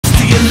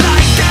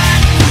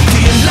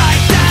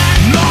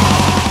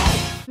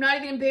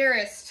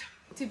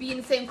to be in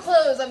the same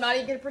clothes. I'm not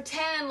even gonna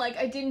pretend like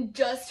I didn't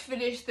just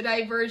finish the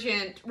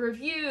Divergent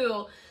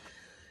review.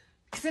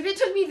 Because if it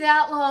took me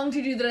that long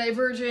to do the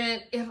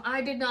Divergent, if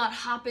I did not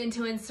hop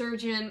into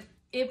Insurgent,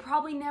 it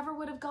probably never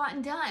would have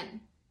gotten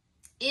done.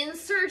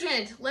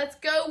 Insurgent, let's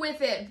go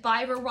with it,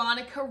 by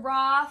Veronica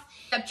Roth.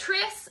 We have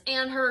Triss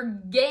and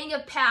her gang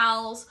of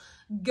pals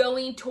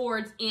going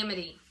towards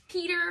Amity.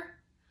 Peter,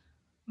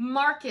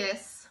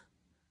 Marcus,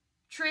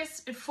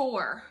 Triss, and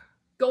 4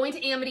 going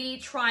to Amity,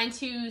 trying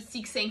to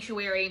seek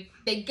sanctuary.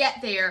 They get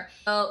there.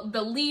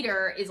 The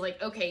leader is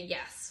like, okay,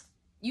 yes,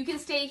 you can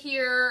stay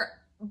here,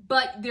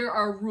 but there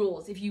are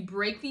rules. If you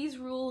break these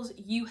rules,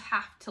 you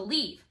have to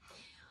leave.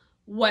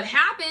 What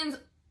happens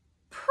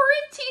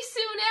pretty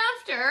soon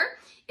after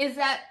is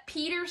that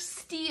Peter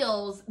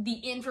steals the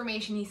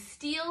information. He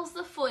steals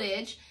the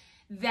footage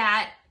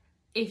that,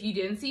 if you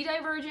didn't see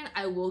Divergent,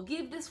 I will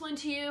give this one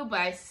to you, but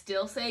I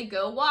still say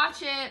go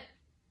watch it.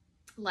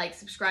 Like,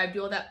 subscribe,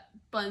 do all that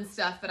fun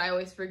stuff that I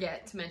always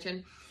forget to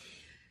mention.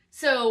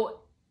 So,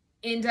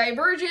 in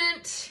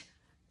Divergent,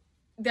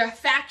 the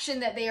faction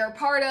that they are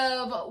part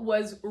of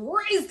was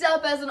raised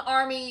up as an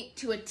army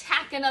to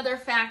attack another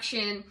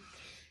faction.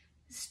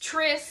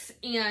 Triss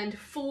and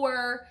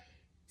 4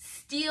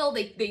 steal,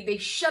 they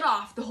shut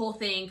off the whole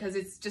thing because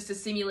it's just a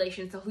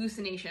simulation, it's a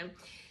hallucination.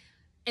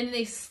 And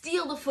they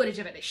steal the footage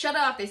of it. They shut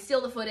off, they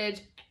steal the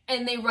footage,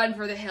 and they run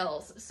for the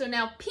hills. So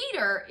now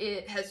Peter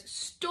has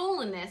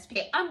stolen this.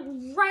 Okay,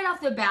 I'm right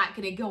off the bat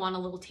gonna go on a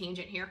little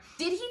tangent here.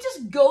 Did he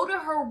just go to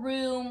her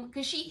room,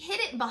 because she hid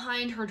it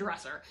behind her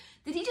dresser.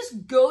 Did he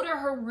just go to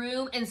her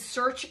room and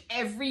search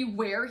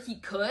everywhere he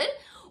could?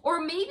 Or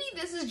maybe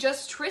this is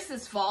just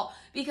Triss's fault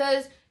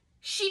because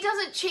she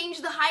doesn't change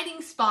the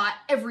hiding spot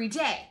every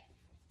day.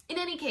 In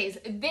any case,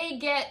 they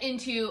get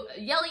into a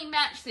yelling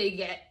match, they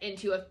get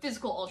into a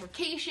physical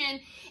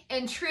altercation,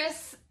 and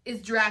Triss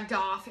is dragged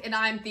off, and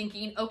I'm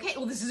thinking, okay,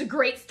 well, this is a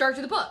great start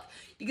to the book.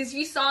 Because if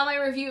you saw my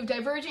review of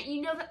Divergent,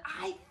 you know that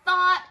I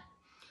thought,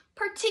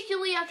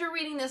 particularly after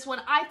reading this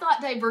one, I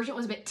thought Divergent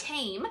was a bit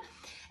tame.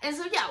 And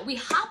so, yeah, we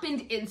hop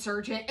into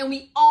Insurgent, and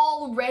we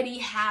already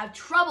have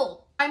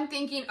trouble. I'm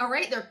thinking, all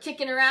right, they're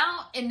kicking her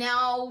out, and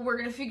now we're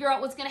going to figure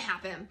out what's going to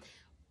happen.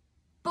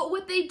 But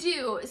what they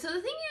do, so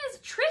the thing is,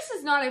 Triss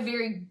is not a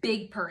very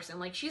big person.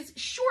 Like, she's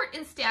short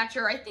in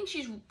stature. I think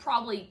she's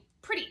probably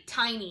pretty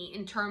tiny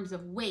in terms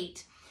of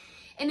weight.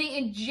 And they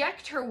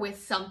inject her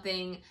with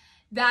something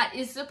that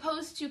is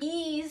supposed to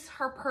ease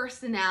her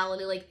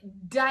personality, like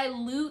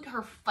dilute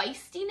her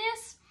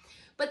feistiness.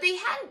 But they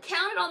hadn't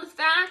counted on the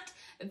fact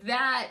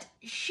that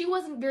she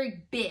wasn't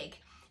very big.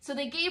 So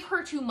they gave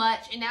her too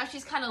much, and now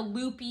she's kind of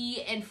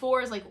loopy, and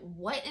 4 is like,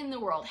 what in the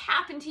world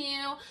happened to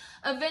you?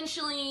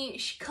 Eventually,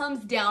 she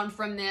comes down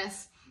from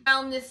this.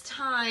 Around this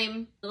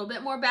time, a little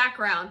bit more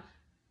background,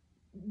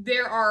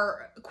 there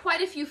are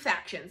quite a few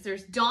factions.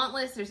 There's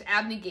Dauntless, there's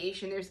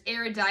Abnegation, there's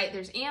Erudite,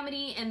 there's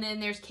Amity, and then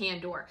there's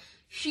Candor.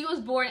 She was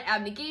born at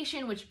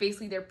Abnegation, which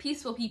basically they're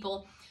peaceful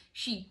people.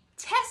 She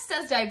tests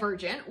as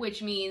Divergent,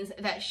 which means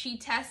that she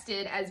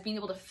tested as being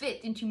able to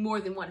fit into more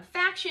than one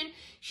faction.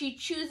 She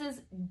chooses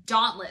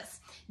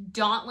Dauntless.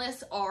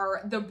 Dauntless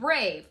are the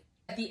brave.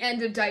 At the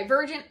end of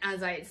Divergent,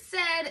 as I had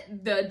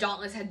said, the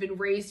Dauntless had been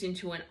raised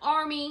into an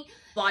army,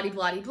 blah, blah,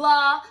 blah,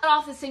 blah, cut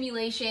off the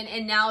simulation,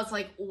 and now it's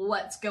like,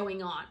 what's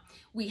going on?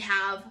 We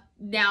have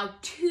now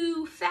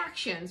 2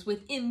 factions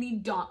within the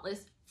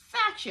Dauntless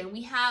faction.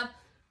 We have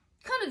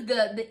kind of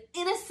the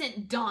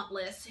innocent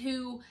Dauntless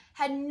who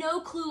had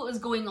no clue what was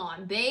going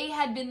on. They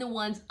had been the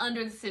ones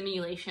under the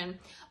simulation,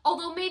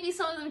 although maybe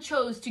some of them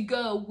chose to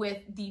go with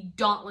the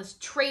Dauntless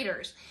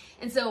traitors.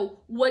 And so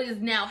what is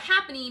now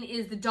happening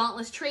is the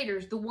Dauntless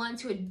traitors, the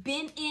ones who had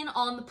been in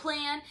on the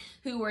plan,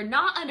 who were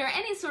not under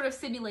any sort of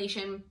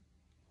simulation,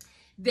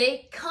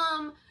 they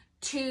come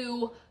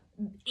to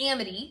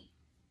Amity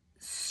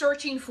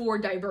searching for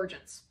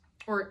divergence.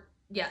 Or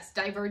yes,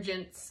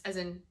 divergence as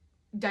in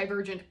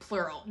Divergent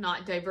plural,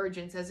 not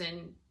divergence as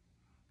in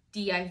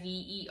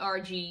D-I-V-E-R-G-E-N-C-E.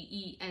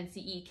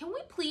 Can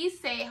we please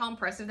say how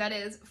impressive that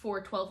is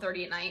for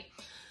 12:30 at night?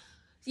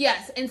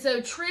 Yes, and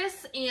so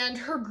Triss and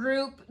her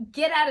group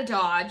get out of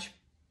Dodge,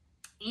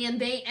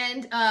 and they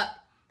end up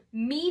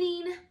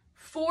meeting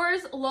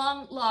 4's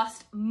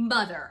long-lost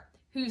mother,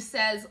 who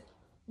says,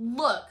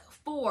 look,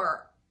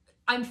 4,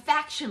 I'm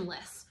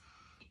factionless.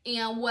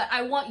 And what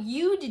I want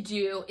you to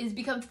do is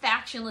become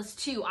factionless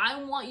too.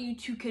 I want you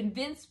to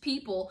convince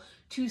people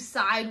to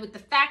side with the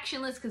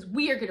factionless because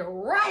we are going to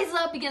rise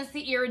up against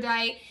the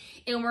Erudite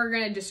and we're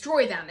going to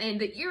destroy them. And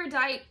the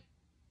Erudite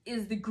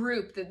is the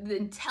group, the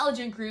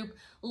intelligent group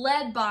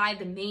led by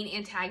the main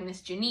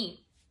antagonist, Janine.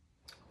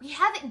 We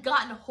haven't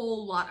gotten a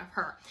whole lot of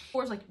her. I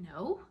was like,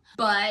 no.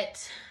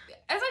 But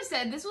as I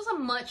said, this was a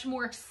much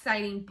more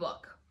exciting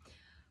book.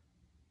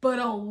 But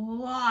a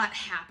lot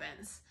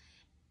happens.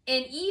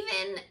 And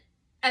even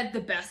at the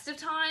best of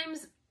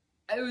times,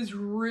 I was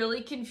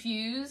really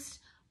confused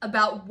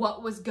about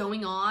what was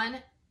going on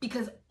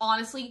because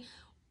honestly,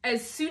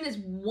 as soon as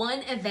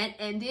one event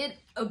ended,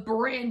 a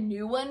brand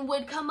new one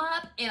would come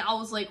up and I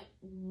was like,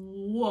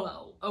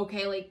 whoa,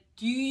 okay, like,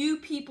 do you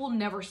people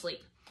never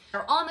sleep?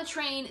 They're on the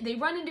train, they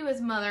run into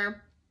his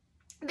mother.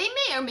 They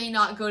may or may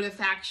not go to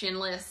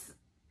factionless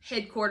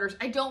headquarters,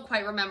 I don't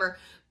quite remember,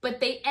 but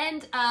they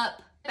end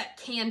up at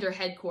Candor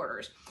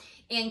headquarters.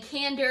 And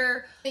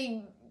Candor,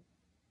 they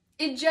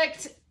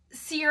inject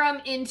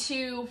serum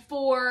into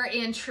Four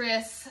and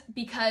Triss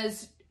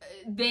because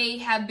they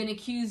have been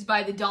accused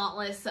by the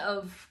Dauntless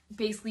of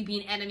basically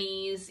being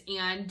enemies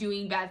and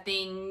doing bad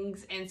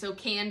things. And so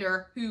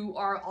Candor, who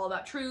are all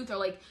about truth, are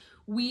like,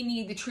 we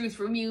need the truth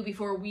from you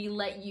before we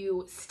let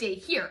you stay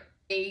here.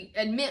 They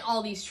admit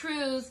all these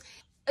truths.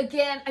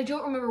 Again, I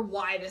don't remember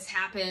why this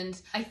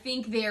happened. I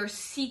think they're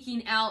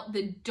seeking out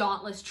the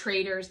Dauntless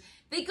traitors.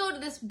 They go to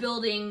this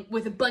building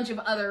with a bunch of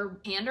other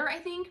Candor, I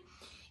think,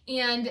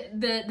 and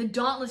the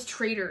Dauntless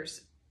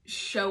traitors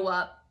show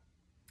up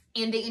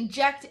and they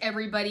inject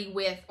everybody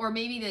with, or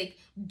maybe they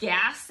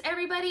gas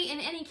everybody. In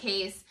any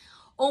case,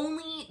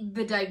 only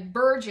the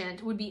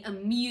Divergent would be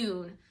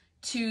immune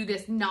to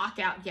this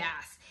knockout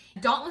gas.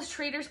 Dauntless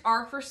traitors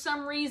are, for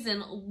some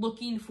reason,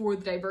 looking for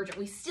the Divergent.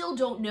 We still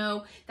don't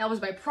know. That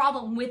was my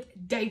problem with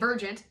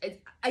Divergent.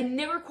 I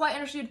never quite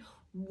understood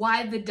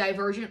why the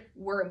Divergent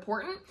were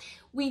important.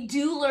 We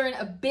do learn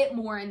a bit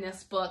more in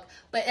this book,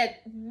 but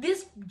at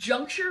this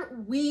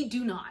juncture, we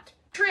do not.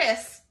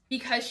 Triss,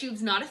 because she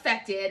was not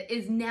affected,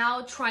 is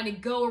now trying to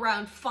go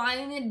around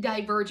finding the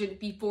Divergent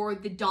before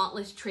the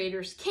Dauntless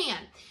traitors can.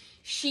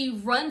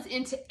 She runs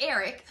into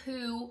Eric,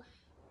 who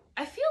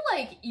I feel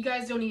like you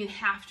guys don't even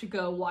have to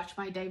go watch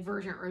my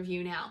Divergent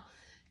review now.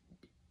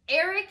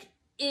 Eric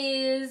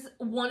is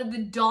one of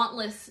the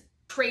Dauntless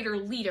traitor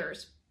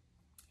leaders.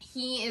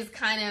 He is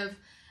kind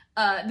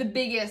of the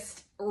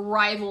biggest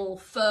rival,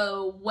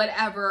 foe,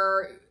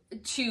 whatever,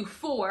 to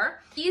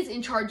Four. He is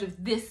in charge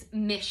of this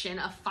mission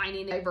of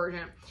finding the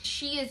Divergent.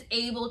 She is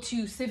able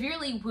to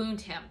severely wound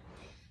him.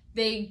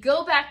 They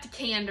go back to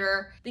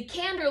Candor. The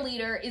Candor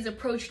leader is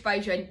approached by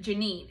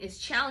Janine, is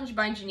challenged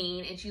by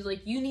Janine, and she's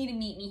like, you need to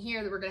meet me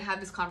here, that we're gonna have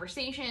this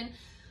conversation.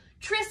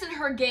 Triss and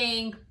her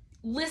gang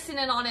listen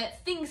in on it,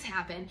 things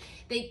happen.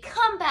 They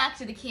come back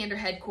to the Candor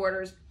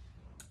headquarters,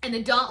 and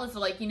the Dauntless are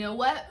like, you know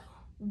what?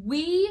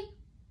 We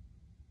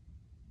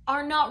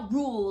are not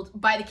ruled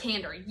by the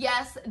Candor.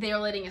 Yes, they're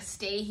letting us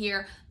stay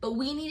here, but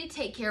we need to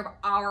take care of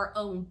our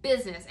own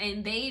business.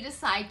 And they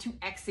decide to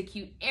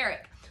execute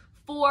Eric.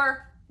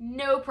 For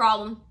no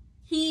problem,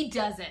 he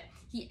does it.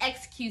 He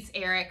executes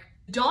Eric.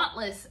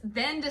 Dauntless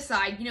then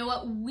decide, you know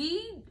what?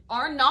 We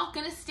are not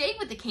going to stay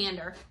with the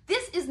Candor.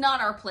 This is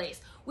not our place.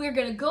 We're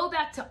going to go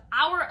back to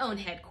our own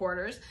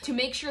headquarters to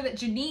make sure that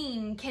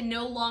Janine can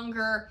no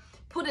longer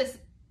put us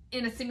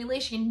in a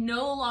simulation, can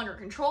no longer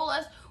control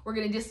us. We're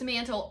going to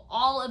dismantle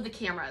all of the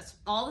cameras,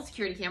 all the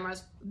security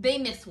cameras. They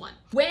miss one.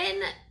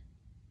 When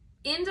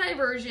in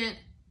Divergent,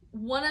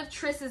 one of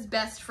Triss's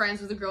best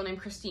friends was a girl named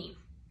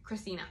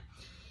Christina.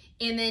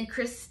 And then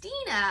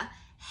Christina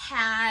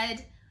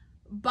had,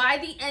 by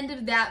the end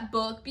of that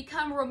book,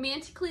 become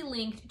romantically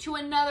linked to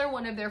another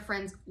one of their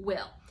friends,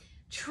 Will.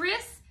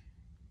 Triss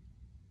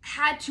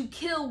had to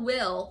kill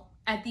Will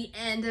at the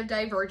end of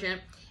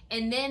Divergent.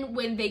 And then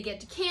when they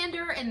get to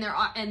Candor and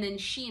then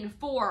she and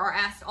Four are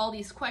asked all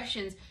these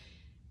questions,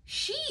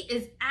 she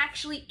is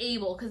actually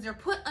able, because they're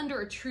put under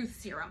a truth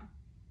serum,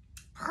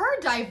 her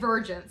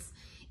divergence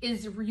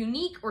is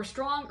unique or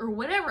strong or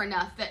whatever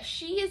enough that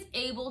she is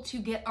able to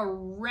get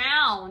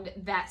around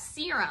that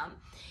serum.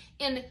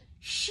 And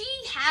she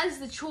has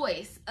the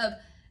choice of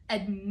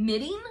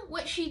admitting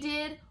what she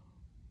did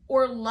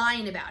or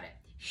lying about it.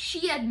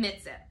 She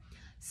admits it.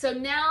 So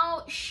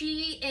now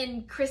she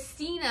and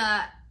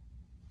Christina,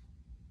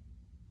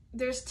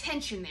 there's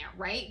tension there,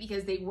 right?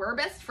 Because they were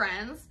best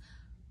friends,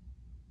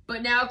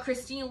 but now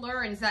Christine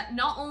learns that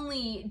not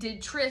only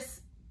did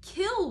Triss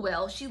kill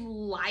Will, she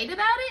lied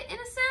about it in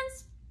a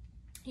sense.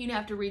 You'd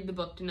have to read the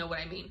book to know what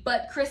I mean.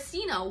 But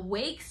Christina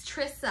wakes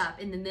Triss up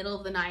in the middle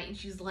of the night and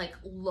she's like,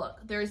 look,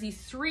 there's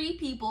these 3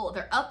 people,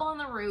 they're up on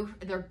the roof,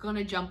 they're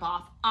gonna jump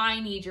off. I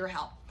need your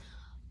help.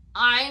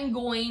 I'm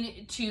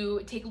going to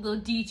take a little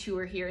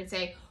detour here and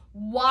say,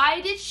 why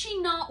did she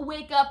not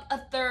wake up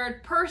a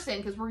 3rd person?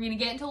 Because we're gonna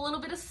get into a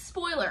little bit of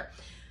spoiler.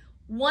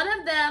 One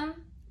of them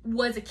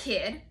was a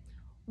kid.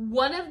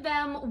 One of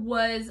them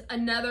was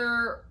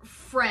another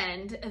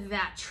friend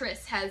that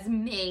Triss has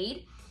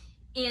made.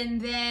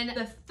 And then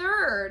the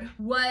 3rd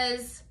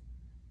was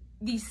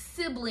the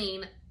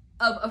sibling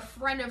of a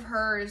friend of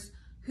hers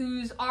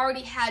who's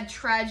already had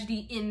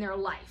tragedy in their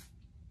life.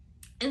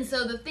 And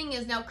so the thing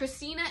is, now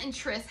Christina and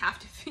Triss have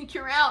to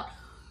figure out,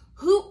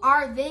 who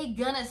are they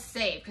gonna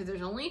save? Because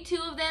there's only 2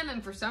 of them,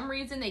 and for some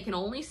reason they can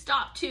only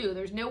stop 2.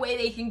 There's no way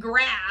they can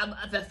grab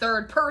the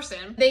 3rd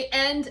person. They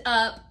end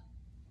up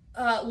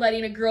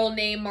letting a girl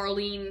named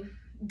Marlene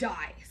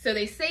die. So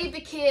they save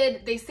the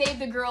kid, they save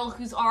the girl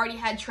who's already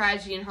had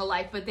tragedy in her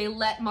life, but they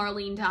let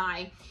Marlene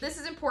die. This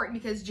is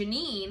important because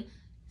Janine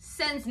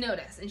sends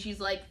notice, and she's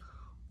like,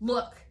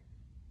 look,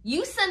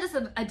 you send us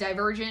a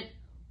divergent,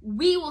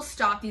 we will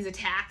stop these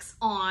attacks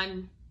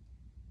on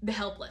the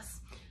helpless.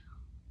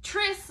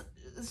 Triss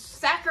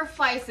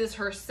sacrifices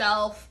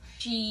herself.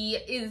 She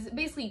is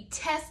basically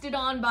tested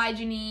on by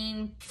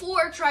Janine.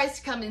 Four tries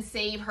to come and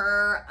save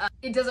her.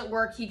 It doesn't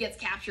work, he gets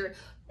captured.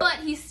 But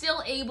he's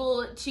still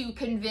able to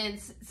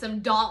convince some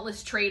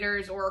dauntless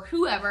traitors or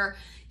whoever.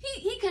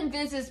 He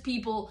convinces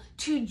people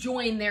to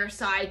join their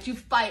side, to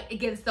fight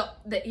against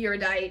the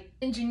erudite.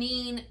 And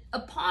Janine,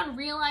 upon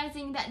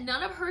realizing that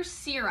none of her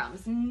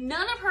serums,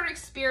 none of her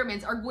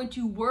experiments are going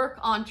to work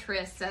on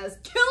Triss, says,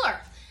 kill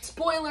her!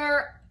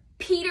 Spoiler,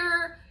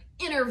 Peter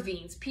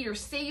intervenes. Peter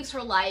saves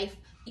her life.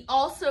 He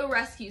also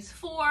rescues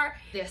Four.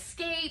 They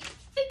escape.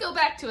 They go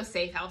back to a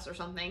safe house or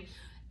something.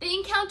 They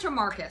encounter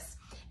Marcus.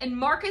 And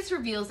Marcus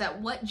reveals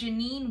that what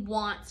Janine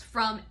wants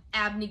from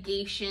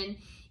abnegation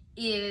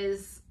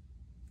is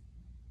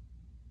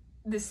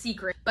the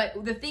secret.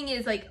 But the thing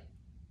is, like,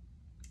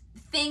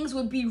 things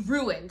would be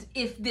ruined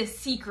if this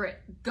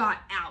secret got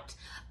out.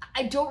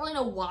 I don't really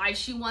know why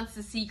she wants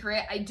the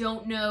secret. I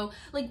don't know.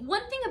 Like,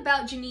 one thing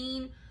about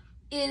Janine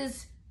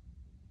is,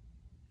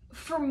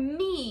 for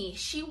me,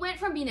 she went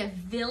from being a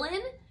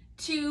villain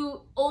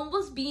to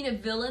almost being a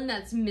villain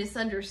that's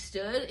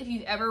misunderstood. If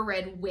you've ever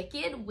read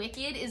Wicked,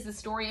 Wicked is the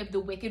story of the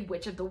Wicked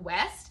Witch of the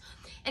West.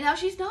 And how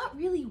she's not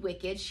really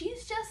wicked,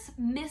 she's just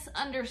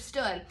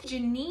misunderstood.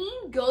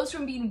 Janine goes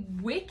from being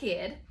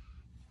wicked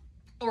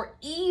or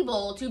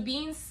evil to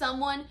being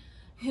someone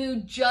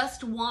who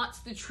just wants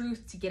the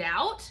truth to get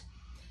out.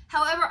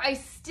 However, I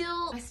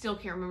still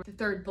can't remember the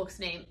third book's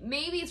name.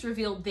 Maybe it's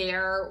revealed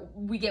there.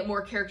 We get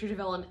more character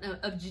development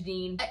of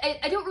Janine.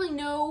 I don't really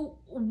know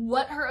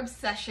what her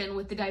obsession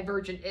with the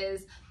Divergent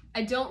is.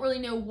 I don't really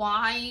know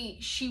why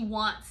she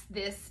wants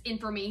this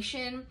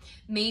information.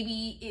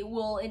 Maybe it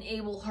will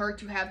enable her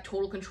to have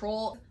total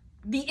control.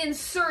 The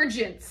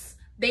insurgents,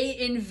 they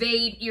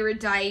invade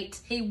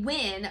Erudite. They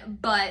win,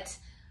 but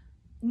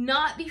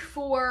not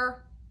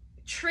before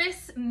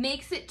Triss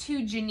makes it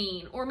to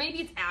Janine, or maybe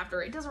it's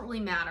after, it doesn't really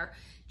matter.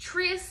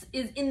 Triss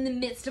is in the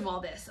midst of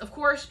all this. Of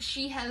course,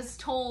 she has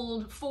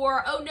told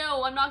Four, oh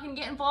no, I'm not gonna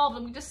get involved,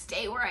 I'm gonna just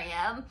stay where I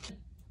am.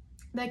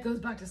 That goes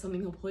back to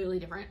something completely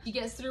different. She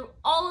gets through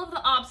all of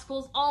the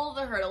obstacles, all of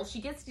the hurdles.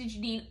 She gets to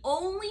Janine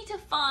only to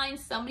find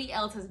somebody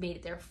else has made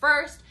it there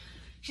first.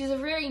 She's a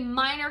very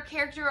minor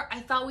character. I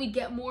thought we'd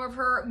get more of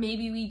her.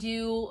 Maybe we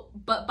do,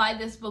 but by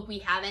this book we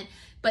haven't.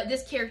 But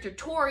this character,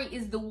 Tori,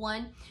 is the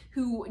one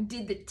who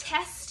did the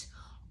test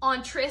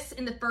on Triss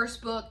in the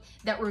first book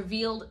that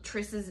revealed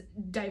Triss's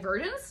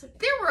divergence.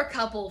 There were a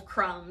couple of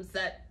crumbs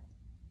that,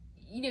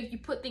 you know, if you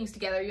put things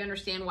together, you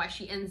understand why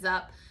she ends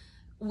up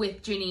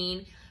with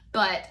Janine.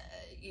 But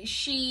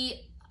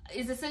she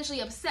is essentially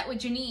upset with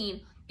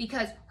Janine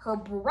because her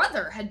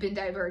brother had been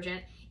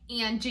divergent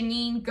and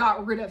Janine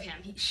got rid of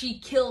him. She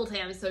killed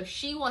him, so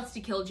she wants to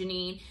kill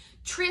Janine.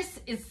 Triss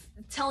is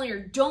telling her,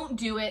 don't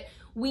do it.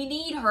 We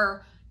need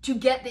her to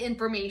get the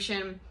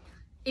information.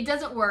 It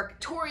doesn't work.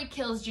 Tori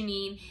kills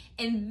Janine,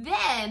 and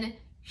then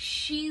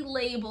she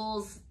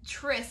labels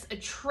Triss a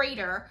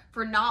traitor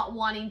for not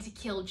wanting to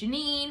kill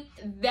Janine.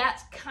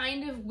 That's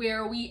kind of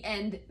where we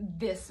end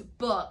this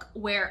book,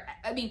 where,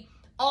 I mean,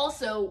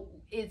 also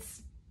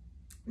it's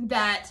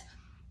that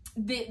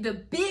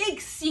the big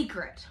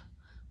secret,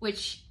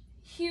 which,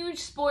 huge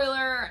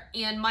spoiler,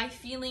 and my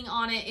feeling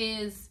on it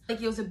is like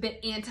it was a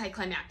bit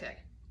anticlimactic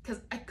because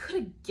I could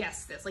have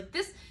guessed this. Like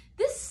this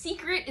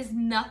secret is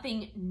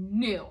nothing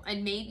new,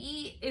 and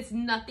maybe it's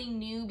nothing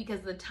new because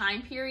of the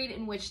time period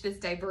in which this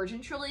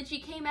Divergent trilogy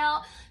came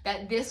out,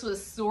 that this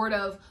was sort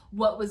of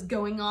what was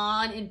going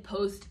on in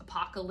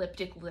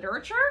post-apocalyptic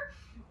literature.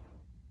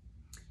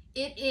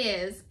 It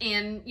is,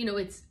 and you know,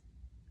 it's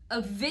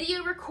a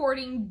video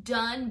recording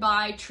done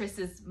by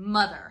Triss's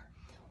mother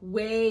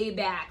way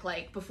back,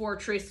 like before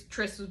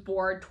Triss was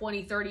born,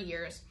 20, 30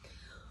 years.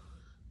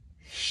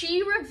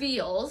 She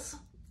reveals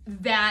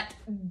that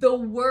the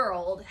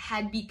world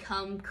had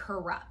become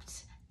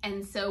corrupt.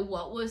 And so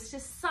what was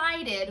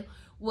decided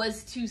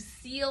was to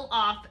seal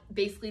off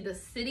basically the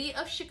city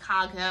of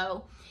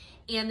Chicago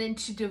and then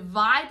to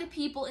divide the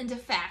people into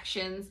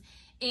factions.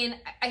 And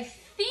I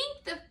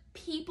think the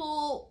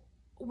people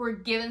were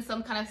given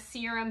some kind of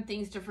serum,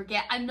 things to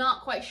forget. I'm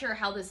not quite sure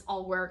how this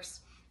all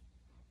works.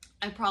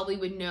 I probably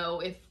would know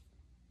if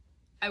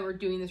I were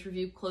doing this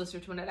review closer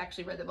to when I'd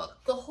actually read the book.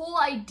 The whole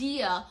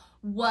idea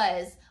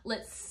was,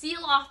 let's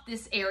seal off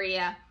this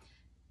area,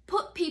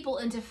 put people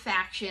into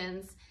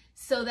factions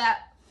so that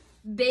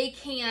they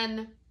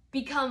can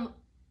become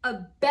a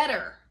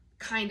better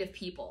kind of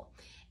people.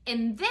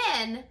 And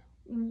then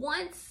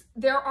once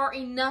there are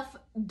enough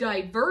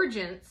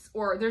divergents,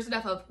 or there's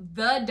enough of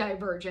the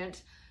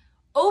divergent,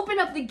 open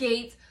up the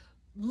gates,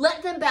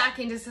 let them back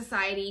into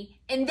society,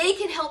 and they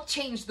can help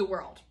change the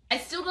world. I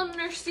still don't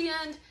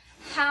understand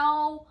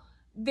how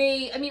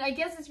I mean, I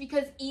guess it's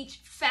because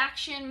each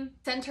faction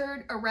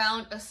centered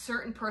around a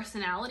certain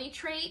personality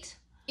trait.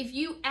 If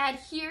you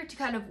adhere to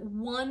kind of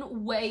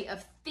one way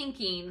of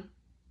thinking,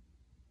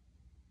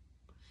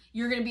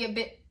 you're going to be a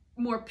bit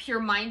more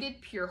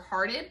pure-minded,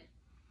 pure-hearted.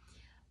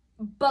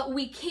 but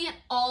we can't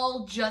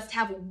all just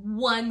have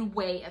one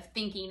way of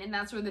thinking, and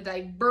that's where the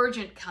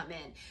Divergent come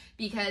in,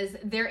 because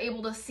they're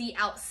able to see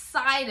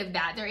outside of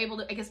that. They're able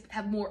to, I guess,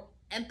 have more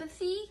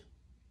empathy.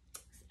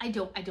 I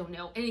don't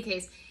know. In any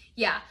case,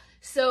 yeah.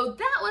 So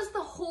that was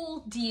the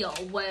whole deal,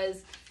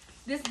 was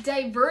this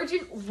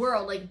divergent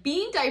world. Like,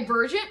 being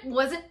divergent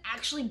wasn't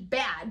actually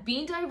bad.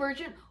 Being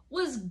divergent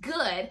was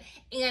good.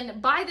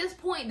 And by this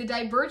point, the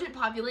divergent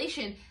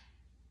population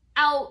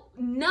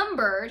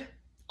outnumbered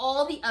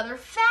all the other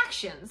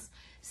factions.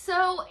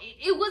 So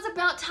it was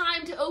about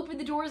time to open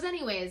the doors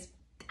anyways.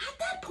 At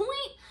that point,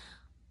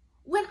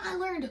 when I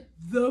learned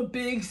the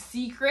big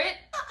secret,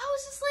 I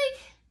was just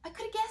like, I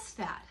could have guessed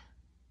that.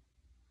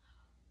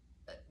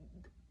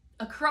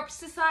 A corrupt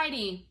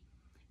society,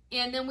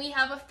 and then we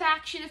have a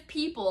faction of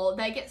people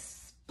that get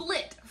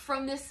split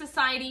from this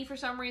society for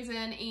some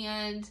reason,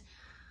 and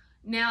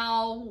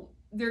now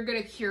they're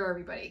gonna cure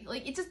everybody.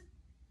 Like, it just,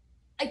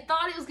 I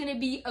thought it was gonna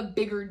be a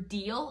bigger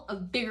deal, a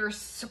bigger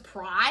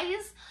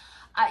surprise.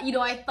 You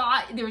know, I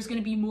thought there was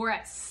gonna be more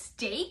at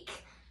stake,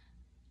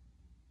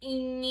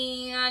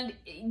 and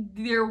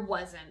there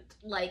wasn't.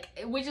 Like,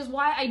 which is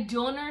why I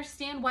don't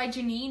understand why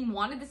Janine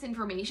wanted this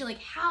information.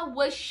 Like, how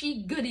was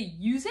she gonna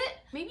use it?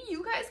 Maybe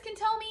you guys can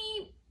tell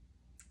me,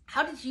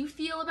 how did you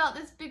feel about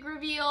this big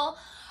reveal?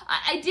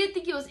 I did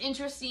think it was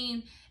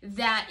interesting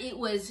that it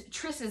was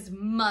Triss's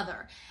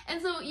mother.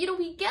 And so, you know,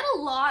 we get a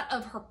lot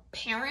of her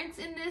parents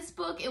in this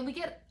book, and we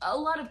get a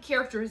lot of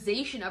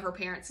characterization of her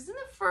parents. Because in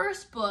the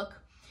first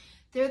book,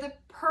 they're the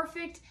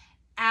perfect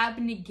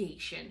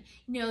abnegation.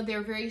 You know,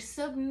 they're very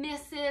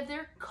submissive,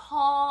 they're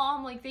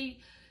calm, like they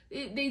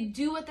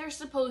do what they're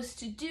supposed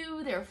to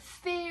do, they're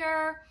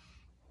fair.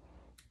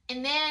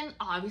 And then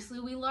obviously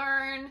we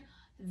learn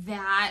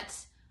that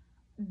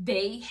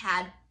they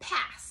had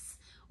pasts.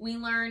 We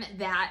learn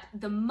that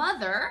the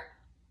mother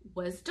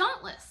was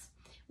dauntless.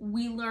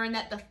 We learn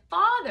that the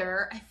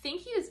father, I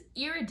think he was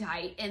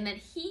erudite, and that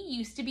he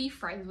used to be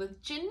friends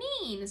with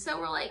Janine. So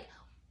we're like,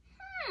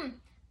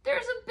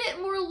 there's a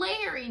bit more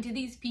layering to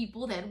these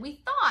people than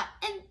we thought.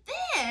 And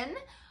then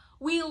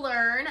we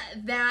learn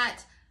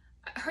that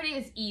her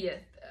name is Edith.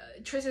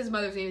 Triss's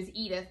mother's name is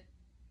Edith.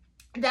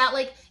 That,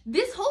 like,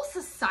 this whole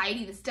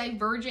society, this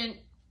divergent,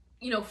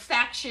 you know,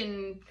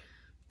 factionless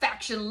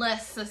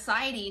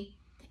society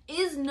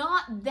is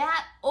not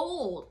that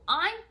old.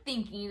 I'm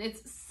thinking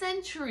it's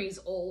centuries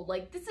old.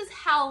 Like, this is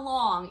how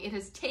long it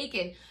has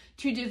taken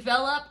to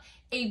develop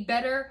a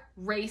better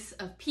race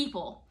of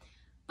people.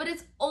 But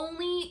it's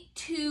only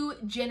 2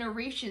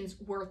 generations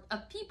worth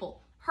of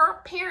people.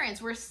 Her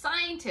parents were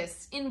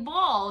scientists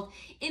involved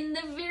in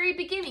the very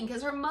beginning,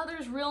 because her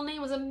mother's real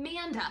name was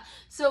Amanda.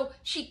 So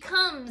she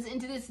comes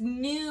into this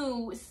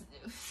new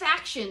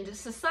factioned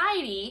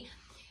society.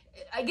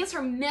 I guess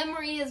her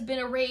memory has been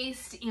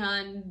erased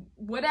and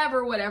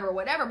whatever.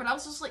 But I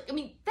was just like, I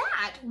mean,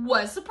 that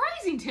was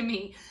surprising to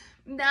me,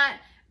 that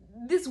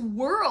this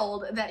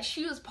world that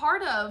she was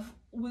part of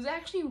was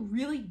actually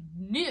really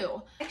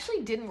new. I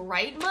actually didn't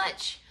write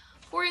much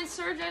for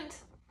Insurgent.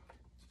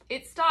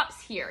 It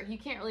stops here. You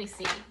can't really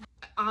see.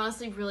 I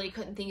honestly really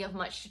couldn't think of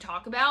much to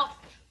talk about,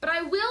 but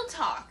I will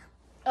talk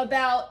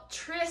about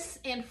Triss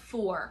and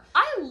Four.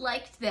 I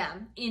liked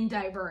them in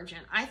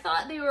Divergent. I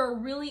thought they were a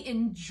really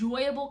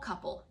enjoyable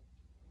couple.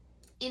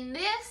 In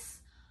this,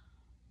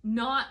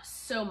 not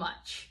so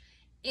much.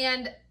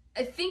 And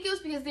I think it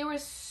was because there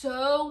was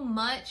so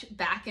much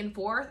back and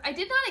forth. I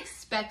did not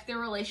expect their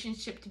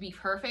relationship to be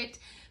perfect.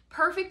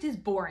 Perfect is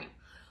boring.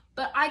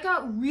 But I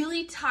got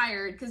really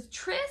tired because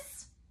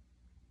Triss,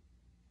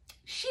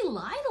 she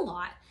lied a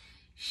lot.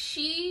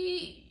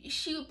 She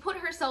would put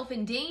herself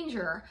in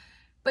danger,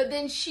 but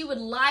then she would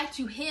lie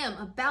to him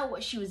about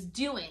what she was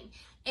doing.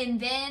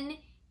 And then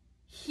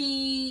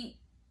he,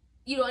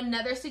 you know,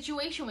 another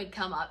situation would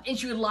come up and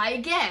she would lie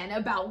again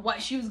about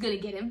what she was going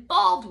to get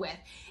involved with.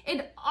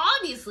 And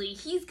obviously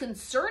he's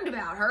concerned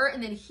about her,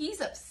 and then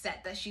he's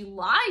upset that she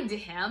lied to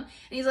him. And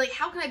he's like,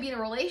 how can I be in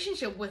a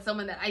relationship with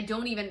someone that I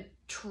don't even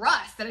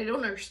trust, that I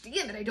don't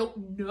understand, that I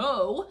don't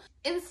know?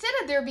 Instead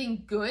of there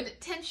being good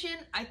tension,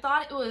 I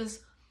thought it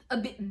was a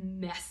bit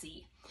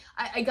messy.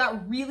 I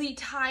got really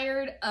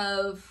tired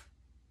of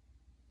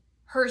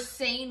her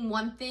saying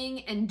one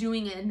thing and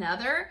doing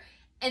another,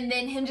 and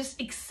then him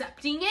just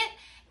accepting it,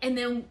 and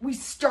then we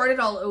started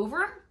all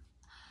over.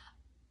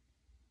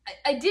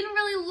 I didn't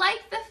really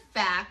like the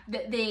fact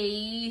that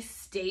they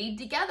stayed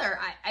together.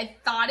 I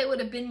thought it would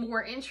have been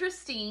more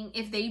interesting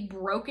if they'd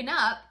broken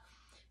up,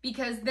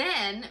 because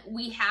then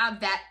we have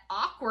that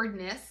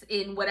awkwardness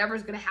in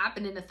whatever's going to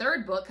happen in the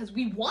third book, because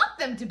we want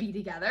them to be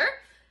together,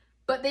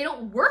 but they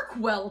don't work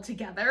well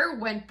together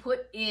when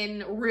put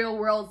in real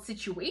world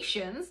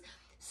situations.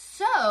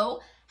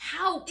 So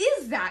how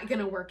is that going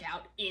to work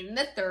out in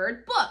the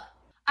third book?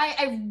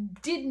 I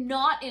did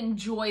not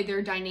enjoy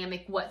their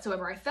dynamic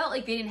whatsoever. I felt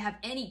like they didn't have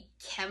any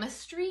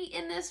chemistry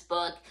in this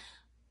book.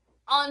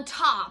 on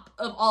top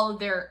of all of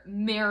their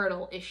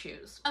marital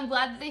issues. I'm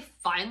glad that they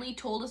finally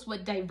told us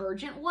what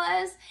Divergent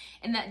was,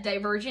 and that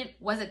Divergent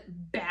wasn't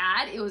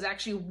bad. It was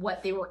actually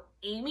what they were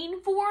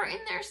aiming for in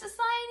their society.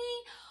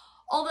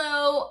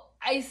 Although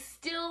I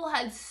still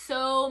had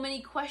so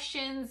many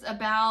questions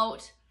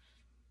about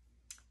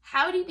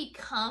how do you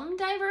become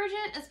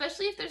Divergent,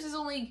 especially if this is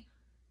only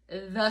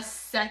the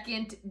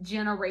second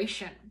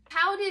generation.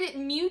 How did it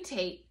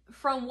mutate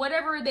from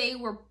whatever they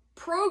were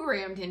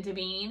programmed into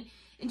being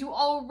into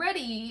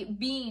already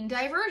being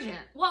Divergent?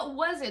 What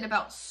was it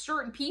about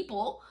certain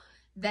people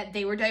that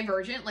they were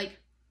Divergent? Like,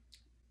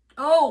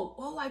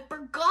 oh, I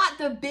forgot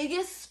the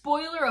biggest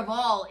spoiler of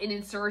all in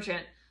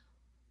Insurgent.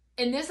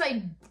 And this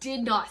I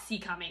did not see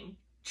coming.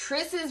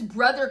 Triss's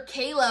brother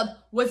Caleb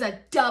was a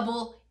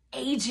double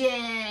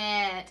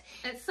agent.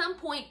 At some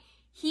point,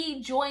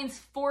 he joins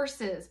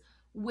forces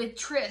with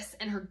Triss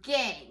and her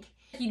gang.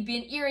 He'd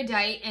been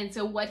erudite, and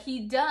so what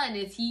he'd done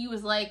is he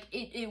was like,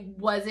 it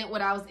wasn't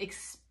what I was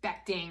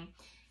expecting.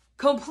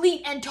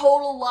 Complete and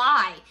total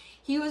lie.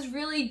 He was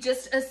really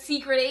just a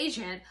secret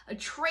agent, a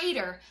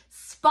traitor,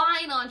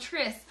 spying on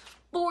Triss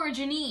for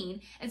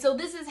Janine. And so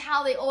this is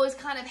how they always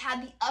kind of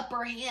had the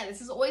upper hand.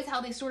 This is always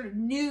how they sort of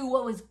knew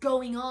what was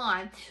going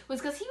on,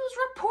 was because he was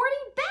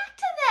reporting back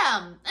to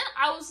them. And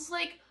I was just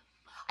like,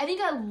 I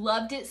think I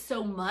loved it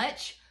so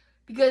much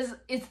because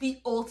it's the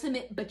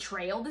ultimate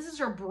betrayal. This is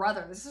her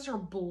brother. This is her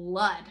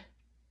blood.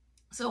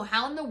 So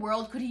how in the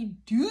world could he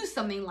do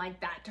something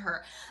like that to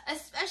her?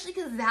 Especially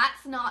because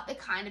that's not the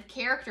kind of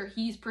character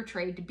he's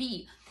portrayed to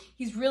be.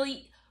 He's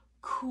really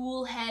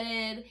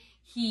cool-headed.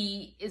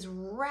 He is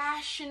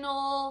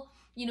rational.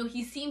 You know,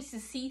 he seems to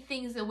see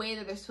things the way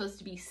that they're supposed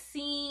to be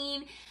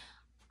seen.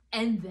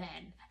 And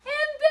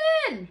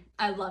then,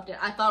 I loved it.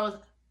 I thought it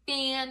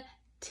was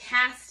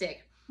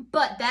fantastic.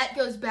 But that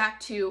goes back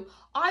to,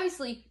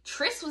 obviously,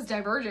 Triss was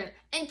Divergent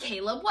and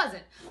Caleb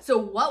wasn't. So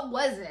what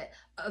was it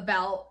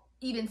about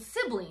even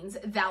siblings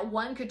that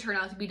one could turn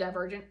out to be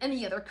Divergent and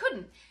the other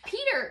couldn't?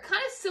 Peter,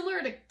 kind of similar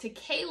to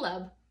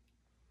Caleb.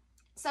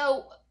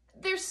 So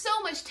there's so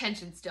much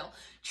tension still.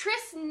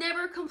 Triss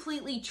never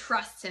completely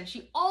trusts him.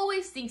 She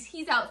always thinks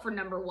he's out for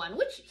number one,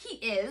 which he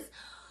is.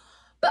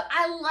 But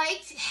I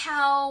liked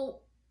how,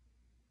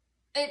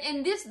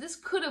 and this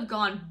could have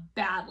gone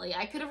badly.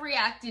 I could have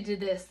reacted to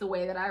this the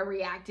way that I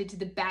reacted to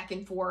the back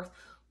and forth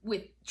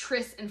with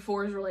Triss and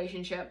For's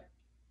relationship.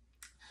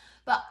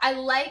 But I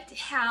liked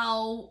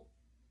how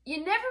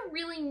you never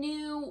really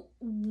knew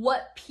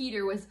what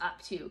Peter was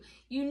up to.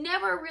 You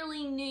never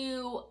really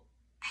knew,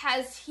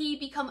 has he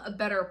become a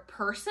better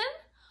person?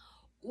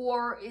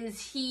 Or is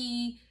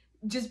he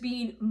just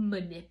being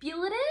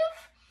manipulative?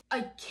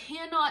 I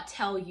cannot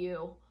tell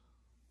you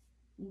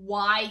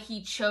why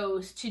he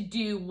chose to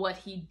do what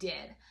he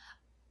did.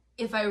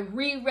 If I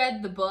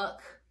reread the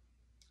book,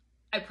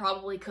 I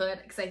probably could,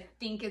 because I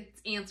think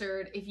it's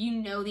answered. If you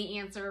know the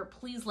answer,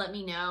 please let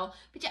me know.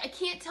 But yeah, I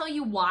can't tell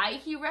you why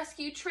he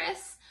rescued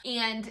Triss,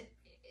 and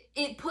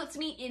it puts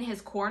me in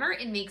his corner.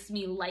 It makes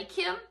me like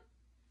him.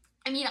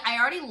 I mean, I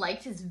already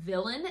liked his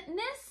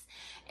villainness,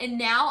 and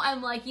now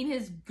I'm liking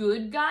his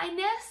good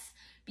guy-ness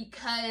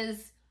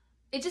because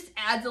it just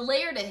adds a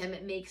layer to him.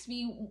 It makes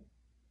me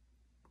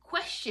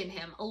question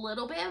him a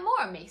little bit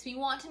more. It makes me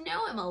want to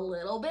know him a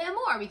little bit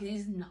more because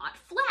he's not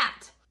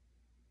flat.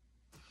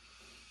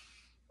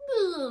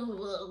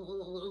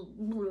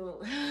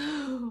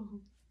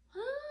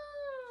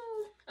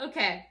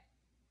 Okay.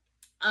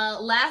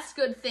 Last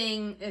good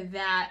thing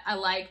that I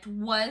liked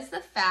was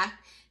the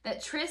fact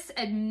that Triss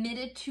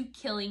admitted to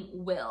killing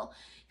Will.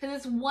 Because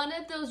it's one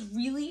of those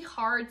really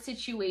hard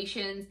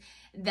situations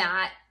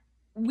that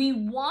we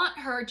want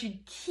her to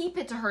keep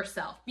it to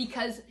herself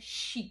because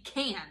she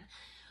can.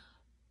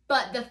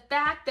 But the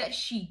fact that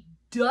she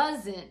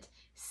doesn't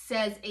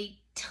says a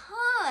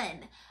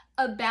ton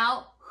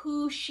about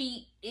who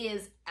she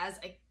is as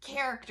a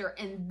character,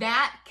 and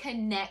that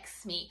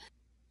connects me.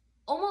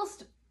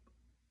 Almost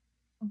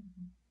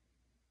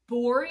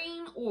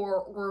boring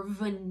or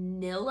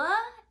vanilla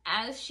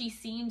as she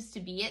seems to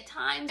be at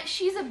times,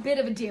 she's a bit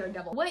of a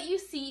daredevil. What you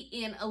see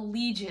in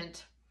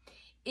Allegiant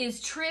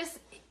is Triss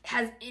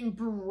has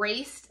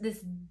embraced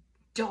this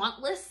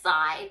dauntless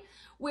side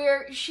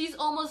where she's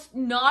almost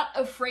not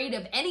afraid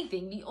of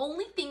anything. The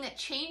only thing that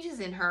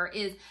changes in her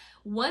is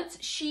once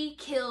she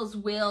kills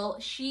Will,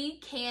 she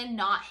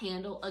cannot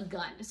handle a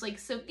gun. It's like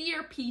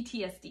severe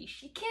PTSD.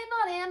 She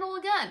cannot handle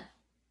a gun.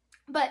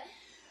 But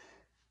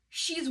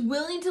she's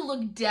willing to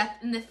look death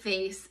in the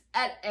face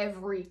at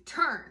every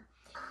turn.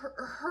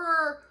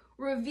 Her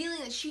revealing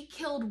that she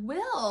killed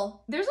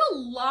Will, there's a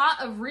lot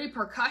of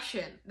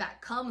repercussion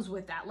that comes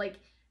with that. Like,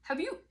 have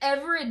you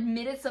ever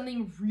admitted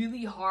something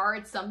really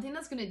hard, something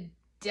that's going to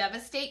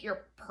devastate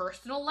your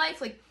personal life?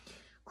 Like,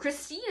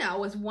 Christina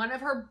was one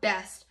of her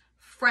best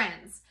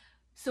friends.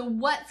 So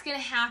what's going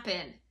to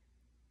happen?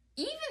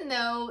 Even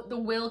though the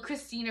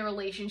Will-Christina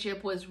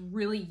relationship was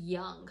really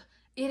young,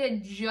 it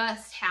had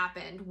just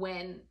happened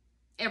when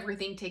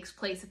everything takes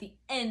place at the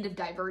end of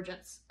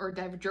Divergence, or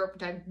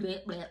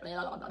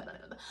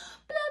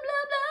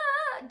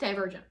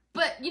Divergent.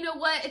 But you know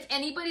what? If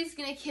anybody's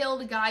gonna kill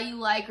the guy you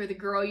like or the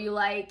girl you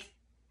like,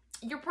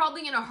 you're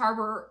probably gonna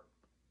harbor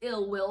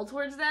ill will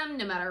towards them,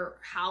 no matter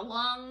how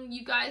long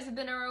you guys have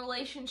been in a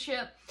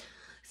relationship.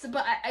 So,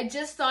 but I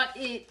just thought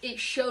it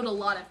showed a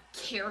lot of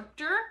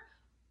character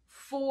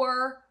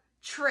for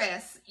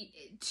Tris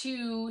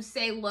to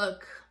say,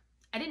 look,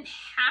 I didn't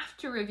have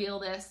to reveal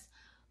this,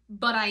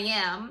 but I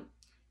am.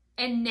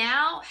 And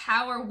now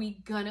how are we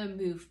gonna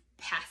move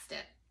past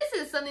it? This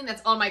is something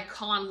that's on my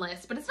con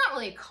list, but it's not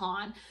really a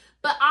con.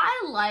 But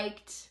I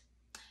liked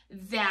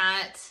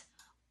that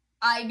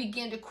I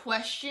began to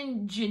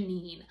question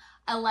Janine.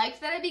 I liked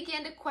that I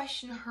began to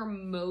question her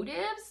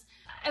motives.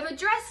 I've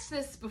addressed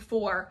this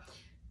before.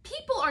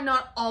 People are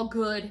not all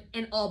good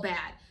and all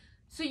bad.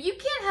 So you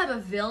can't have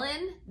a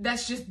villain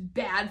that's just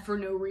bad for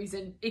no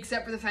reason,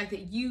 except for the fact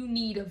that you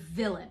need a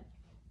villain.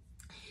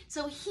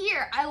 So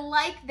here, I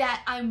like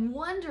that I'm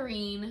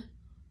wondering,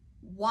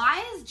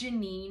 why is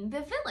Janine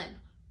the villain?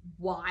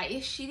 Why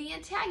is she the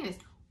antagonist?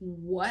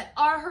 What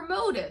are her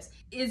motives?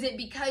 Is it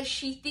because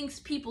she thinks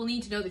people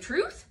need to know the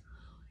truth?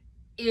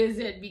 Is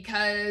it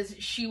because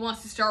she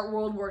wants to start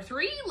World War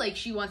III? Like,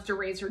 she wants to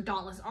raise her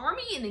dauntless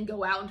army and then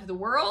go out into the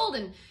world,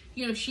 and,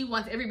 you know, she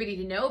wants everybody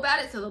to know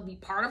about it so they'll be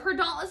part of her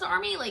dauntless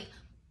army? Like,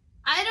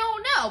 I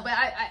don't know, but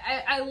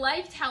I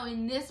liked how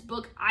in this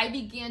book I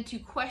began to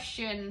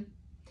question,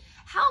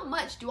 how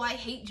much do I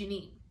hate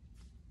Janine?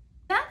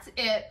 That's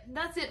it.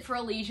 That's it for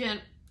Allegiant.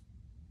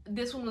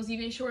 This one was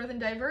even shorter than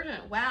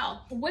Divergent.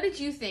 Wow. What did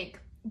you think?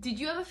 Did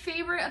you have a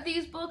favorite of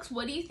these books?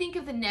 What do you think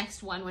of the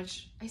next one,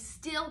 which I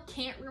still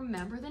can't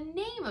remember the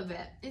name of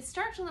it? It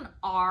starts with an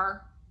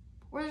R,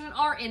 or there's an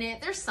R in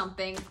it. There's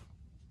something.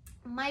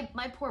 My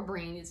poor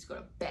brain needs to go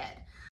to bed.